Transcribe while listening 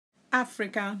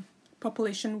Africa,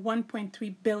 population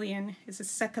 1.3 billion, is the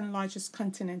second largest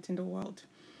continent in the world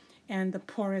and the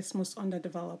poorest, most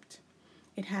underdeveloped.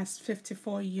 It has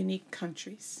 54 unique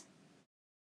countries.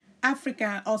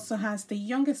 Africa also has the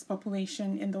youngest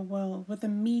population in the world with a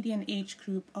median age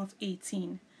group of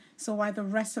 18. So while the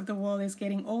rest of the world is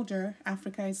getting older,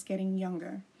 Africa is getting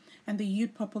younger, and the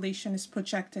youth population is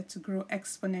projected to grow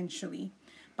exponentially.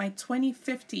 By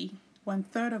 2050,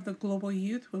 1/3 of the global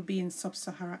youth will be in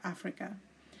sub-Saharan Africa.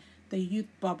 The youth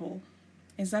bubble.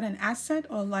 Is that an asset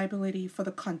or liability for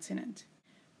the continent?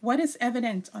 What is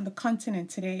evident on the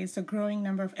continent today is the growing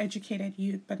number of educated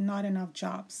youth, but not enough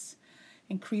jobs.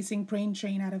 Increasing brain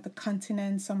drain out of the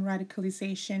continent, some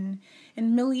radicalization,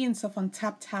 and millions of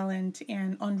untapped talent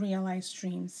and unrealized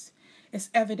dreams. It's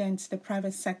evident the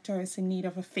private sector is in need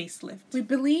of a facelift. We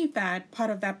believe that part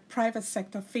of that private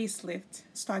sector facelift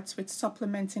starts with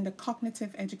supplementing the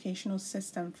cognitive educational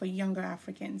system for younger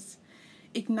Africans,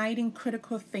 igniting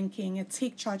critical thinking, a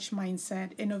take-charge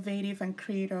mindset, innovative and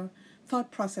creative thought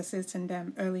processes in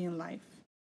them early in life.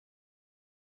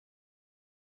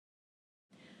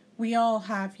 We all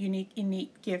have unique,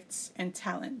 innate gifts and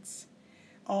talents.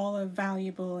 All are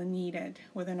valuable and needed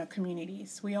within our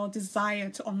communities. We all desire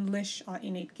to unleash our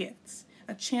innate gifts,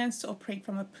 a chance to operate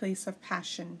from a place of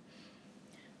passion.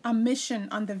 Our mission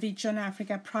on the Vijona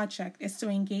Africa project is to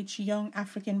engage young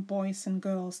African boys and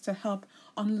girls to help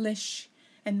unleash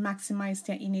and maximize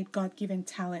their innate God-given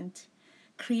talent,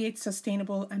 create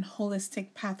sustainable and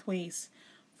holistic pathways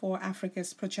for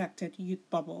Africa's projected youth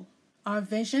bubble. Our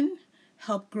vision: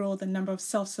 help grow the number of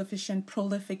self-sufficient,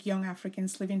 prolific young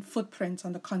Africans living footprints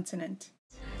on the continent.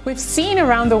 We've seen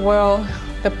around the world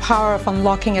the power of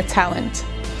unlocking a talent,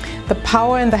 the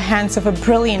power in the hands of a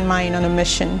brilliant mind on a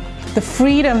mission, the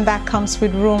freedom that comes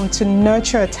with room to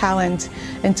nurture a talent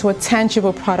into a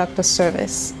tangible product or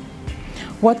service.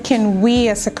 What can we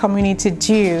as a community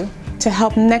do to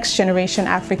help next generation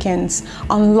Africans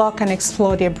unlock and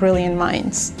explore their brilliant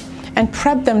minds and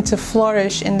prep them to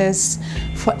flourish in this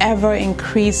forever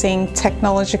increasing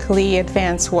technologically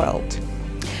advanced world?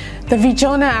 The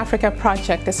Vijona Africa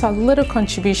project is our little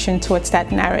contribution towards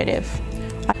that narrative.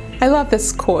 I love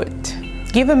this quote: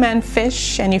 give a man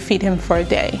fish and you feed him for a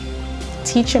day.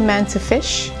 Teach a man to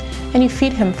fish and you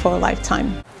feed him for a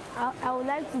lifetime. I would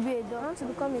like to be a doctor, to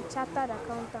become a chartered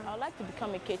accountant. I would like to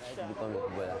become a teacher. Become a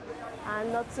footballer.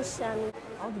 And not to share me.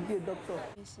 I want to be a doctor.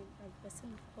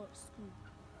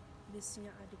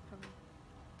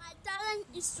 My talent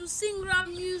is to sing rap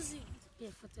music. Be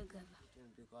a photographer.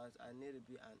 Because I need to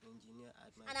be an engineer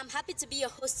at my... And I'm happy to be your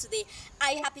host today.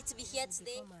 Are you happy to be here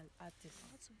today? Become an artist. I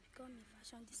want to become a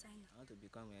fashion designer. I want to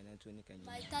become an electronic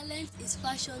engineer. My talent is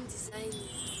fashion designing.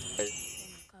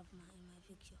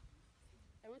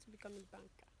 I want to become a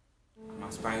banker. I'm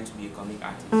aspiring to be a comic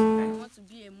artist. I want to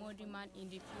be a modern man in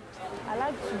the future. I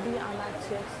like to be an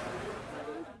actress. I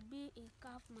want to be a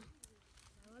craftsman.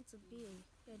 I want to be a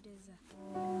hairdresser.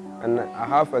 And I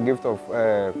have a gift of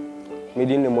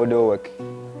making the model work.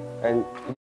 And